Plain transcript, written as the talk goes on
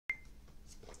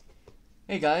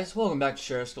Hey guys, welcome back to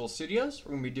Sheriff School Studios.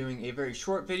 We're going to be doing a very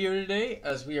short video today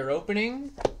as we are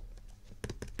opening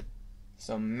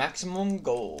some maximum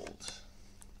gold.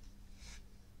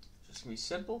 Just going to be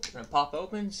simple. We're going to pop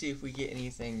open, see if we get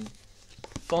anything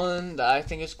fun that I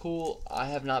think is cool. I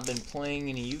have not been playing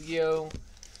any Yu-Gi-Oh!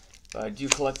 But I do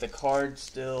collect the cards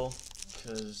still,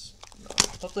 because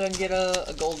hopefully I can get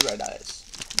a gold red eyes.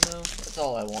 You know, that's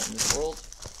all I want in this world.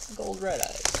 Gold red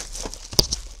eyes.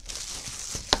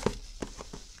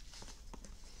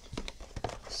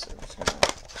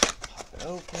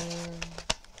 Open,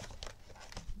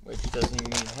 which doesn't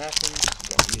even need to happen. We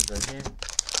got these right here.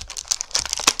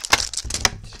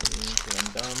 Two, I'm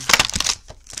dumb.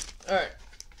 Alright.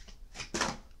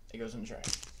 It goes in the trash.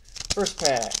 First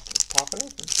pack. Let's pop it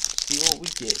open. See what we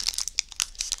get.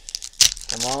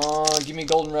 Come on, give me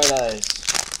golden red eyes.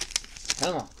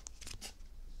 Come on.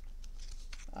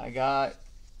 I got.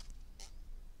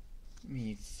 Let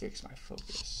me fix my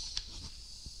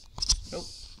focus. Nope.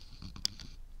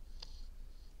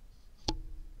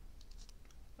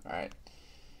 Alright.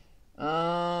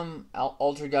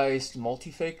 Altergeist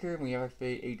Multi-Faker. When you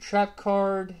activate a trap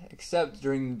card, except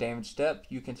during the damage step,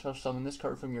 you can special summon this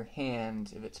card from your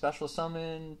hand. If it's special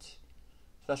summoned,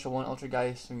 special one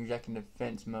Altergeist when you're back in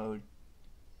defense mode.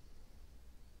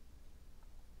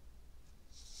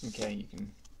 Okay, you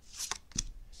can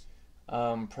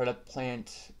Product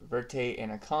Plant Verte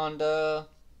Anaconda.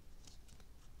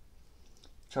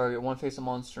 Target one face of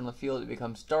monster on the field, it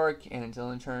becomes dark, and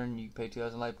until in turn, you pay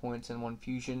 2,000 life points and 1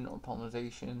 fusion or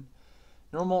polymerization.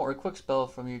 Normal or quick spell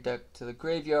from your deck to the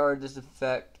graveyard. This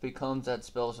effect becomes that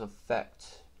spell's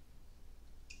effect.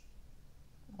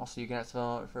 Also, you can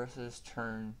spell it first this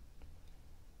turn.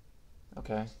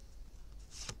 Okay.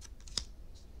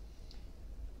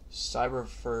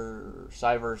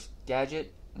 Cyber's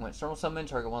Gadget. When it's normal summon,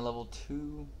 target one level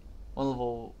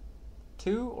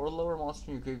 2 or lower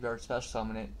monster in your graveyard, special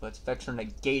summon it, but its effects are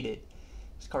negated.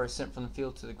 This card is sent from the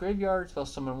field to the graveyard, spell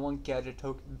summon one gadget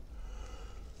token.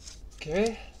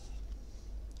 Okay.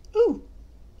 Ooh!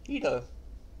 Ida.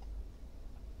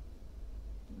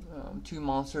 2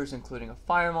 monsters, including a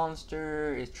fire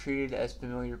monster, is treated as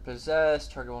familiar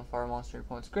possessed. Target one fire monster in your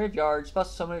opponent's graveyard,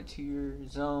 special summon it to your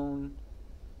zone.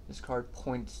 This card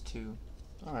points to.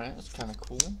 Alright, that's kind of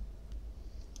cool.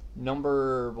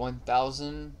 Number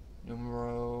 1000.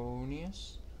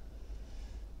 Numeronius.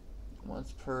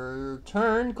 Once per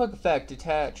turn, quick effect,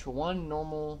 detach one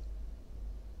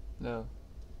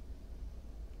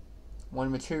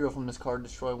material from this card,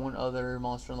 destroy one other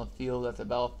monster on the field at the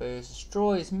battle phase,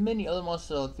 destroy as many other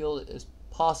monsters on the field as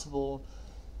possible.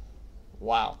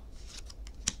 Wow.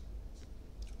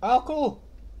 Oh, cool.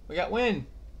 We got win.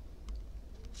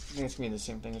 I think it's going to be the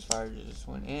same thing as fire, just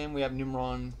win. And we have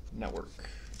Numeron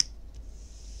Network.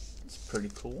 It's pretty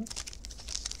cool.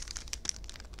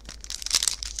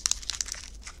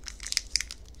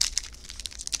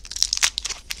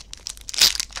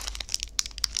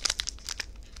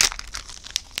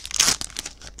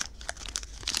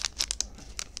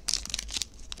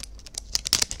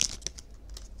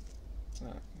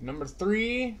 Number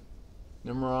 3,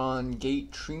 Numeron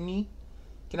Gate Trini.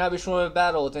 Cannot be destroyed in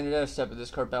battle at the end of the step of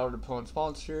this card battled opponent's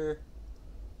monster.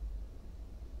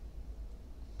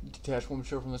 Detach one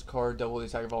material from this card, double the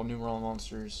attack of all Numeron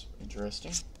monsters.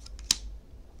 Interesting.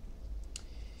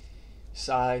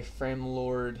 Frame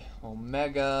Lord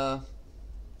Omega.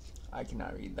 I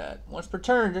cannot read that. Once per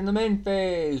turn, during the main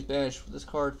phase, banish this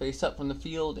card face up from the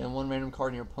field and one random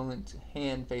card in your opponent's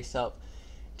hand face up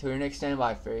until your next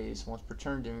standby phase. Once per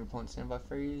turn, during your opponent's standby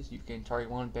phase, you can target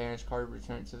one banished card,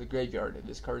 return it to the graveyard. If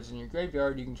this card is in your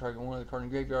graveyard, you can target one other card in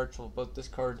the graveyard, so both this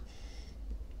card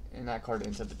and that card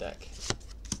into the deck.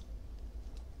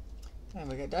 And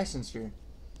we got Dyson Sphere.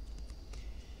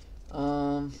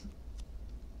 Let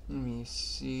me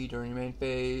see. During your main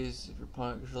phase, if your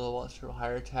opponent controls wants to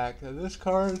higher attack than this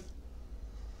card.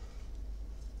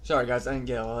 Sorry guys, I didn't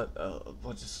get a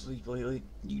bunch of sleep lately.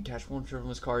 You attach one material from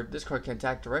this card. This card can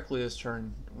attack directly this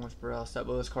turn. Once per battle step,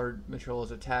 but this card material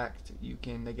is attacked. You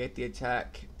can negate the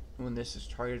attack when this is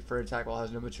targeted for attack while it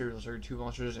has no materials or 2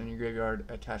 monsters in your graveyard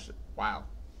attached. Wow.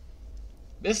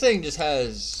 This thing just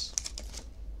has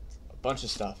bunch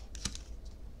of stuff.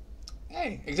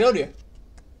 Hey, Exodia.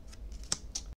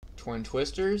 Twin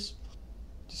Twisters.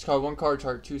 Discard one card,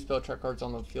 target 2 spell check cards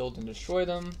on the field and destroy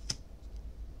them.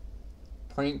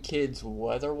 Prank Kid's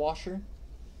Weather Washer.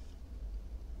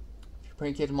 If your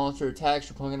Prank Kid monster attacks,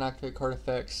 your opponent can activate card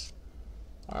effects.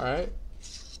 Alright.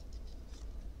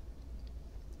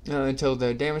 Until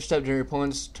the damage step during your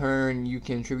opponent's turn, you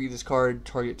can tribute this card.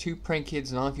 Target 2 Prank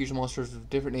Kids non-fusion monsters with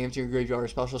different names in your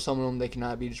graveyard. Special summon them. They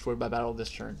cannot be destroyed by battle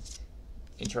this turn.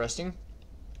 Interesting.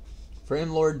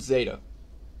 Frame Lord Zeta.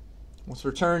 Once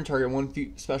returned, target one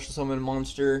special summon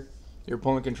monster your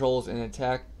opponent controls in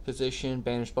attack position.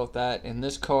 Banish both that and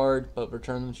this card, but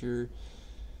return them to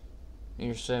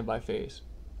your standby phase.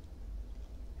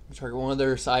 Target one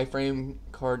other side frame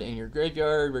card in your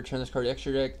graveyard. Return this card to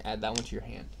extra deck. Add that one to your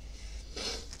hand.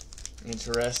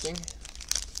 Interesting.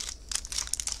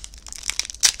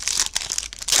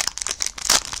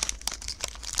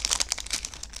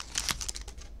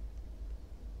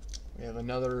 We have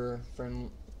another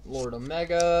Frame Lord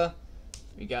Omega.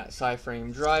 We got side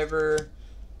frame driver.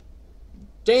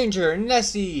 Danger,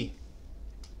 Nessie.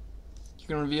 You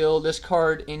can reveal this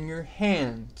card in your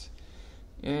hand.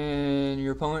 And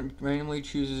your opponent randomly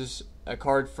chooses a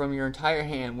card from your entire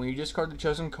hand. When you discard the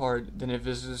chosen card, then it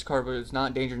visits this card, but it's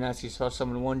not Danger Nessie, so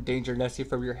summon one Danger Nessie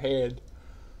from your hand.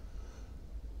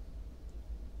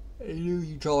 And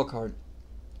you draw a card.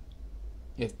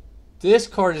 If this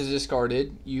card is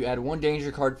discarded, you add one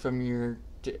Danger card from your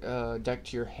deck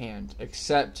to your hand,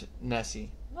 except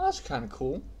Nessie. Well, that's kind of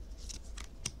cool.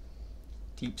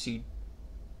 Deep Sea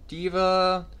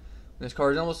Diva. When this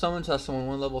card is almost summoned, so summon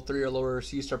one level 3 or lower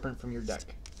Sea Serpent from your deck.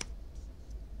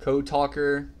 Code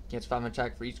Talker. Gets 5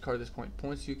 attack for each card at this point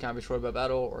points to. Cannot be destroyed by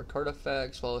battle or card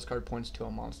effects, while this card points to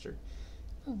a monster.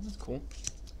 Oh, that's cool.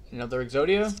 Another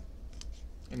Exodia.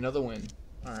 Another win.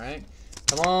 Alright.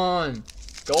 Come on.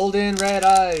 Golden Red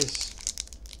Eyes.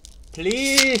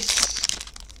 Please.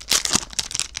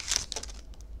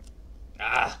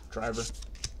 Driver.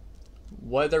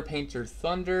 Weather Painter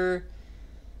Thunder.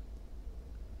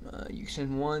 You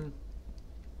send one.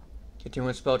 Get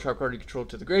one spell trap card you control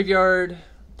to the graveyard.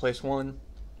 Place one.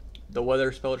 The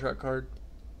Weather spell trap card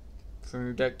from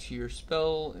your deck to your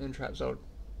spell and trap zone.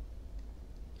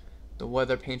 The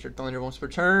Weather Painter Thunder once per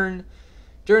turn.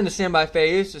 During the standby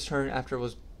phase, this turn after it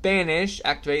was banished,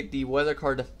 activate the Weather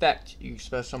card effect. You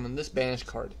special summon this banished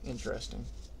card. Interesting.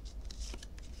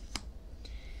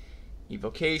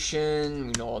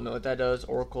 Evocation, we all know what that does.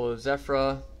 Oracle of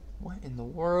Zephyra. What in the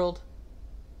world?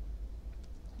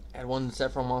 Add one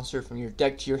Zephyra monster from your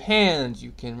deck to your hands.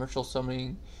 You can ritual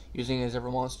summoning using a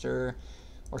Zephyra monster,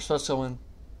 or special summon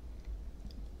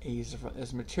a Zephyra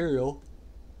as material.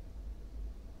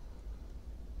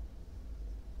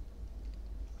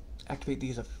 Activate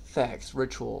these effects.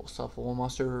 Ritual, shuffle one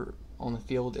monster on the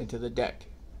field into the deck.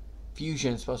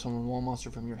 Fusion, special summon one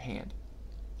monster from your hand.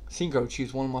 Synchro,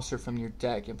 choose one monster from your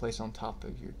deck and place on top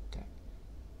of your deck.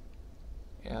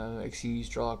 Exceeds,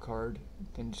 draw a card,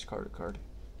 then discard a card.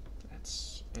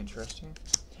 That's interesting.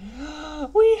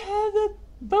 We have a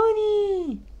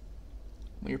bunny!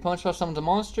 When your opponent special summons a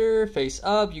monster, face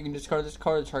up, you can discard this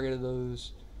card. The target of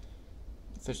those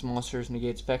fish monsters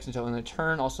negates effects until end of the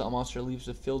turn. Also, a monster leaves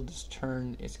the field this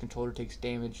turn. Its controller takes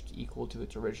damage equal to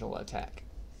its original attack.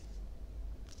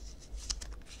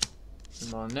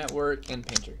 On Network and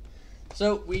Painter.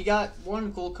 So we got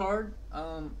one cool card.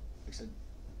 Like I said,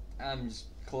 I'm just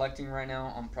collecting right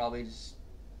now. I'm probably just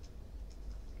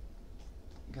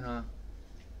gonna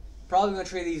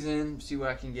trade these in, see what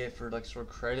I can get for like sort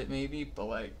of credit maybe, but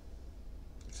like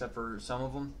except for some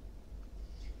of them.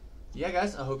 Yeah,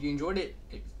 guys, I hope you enjoyed it.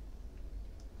 If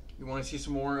you want to see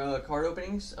some more card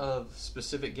openings of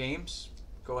specific games,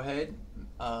 go ahead,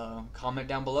 comment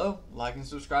down below, like and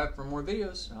subscribe for more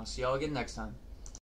videos, and I'll see y'all again next time.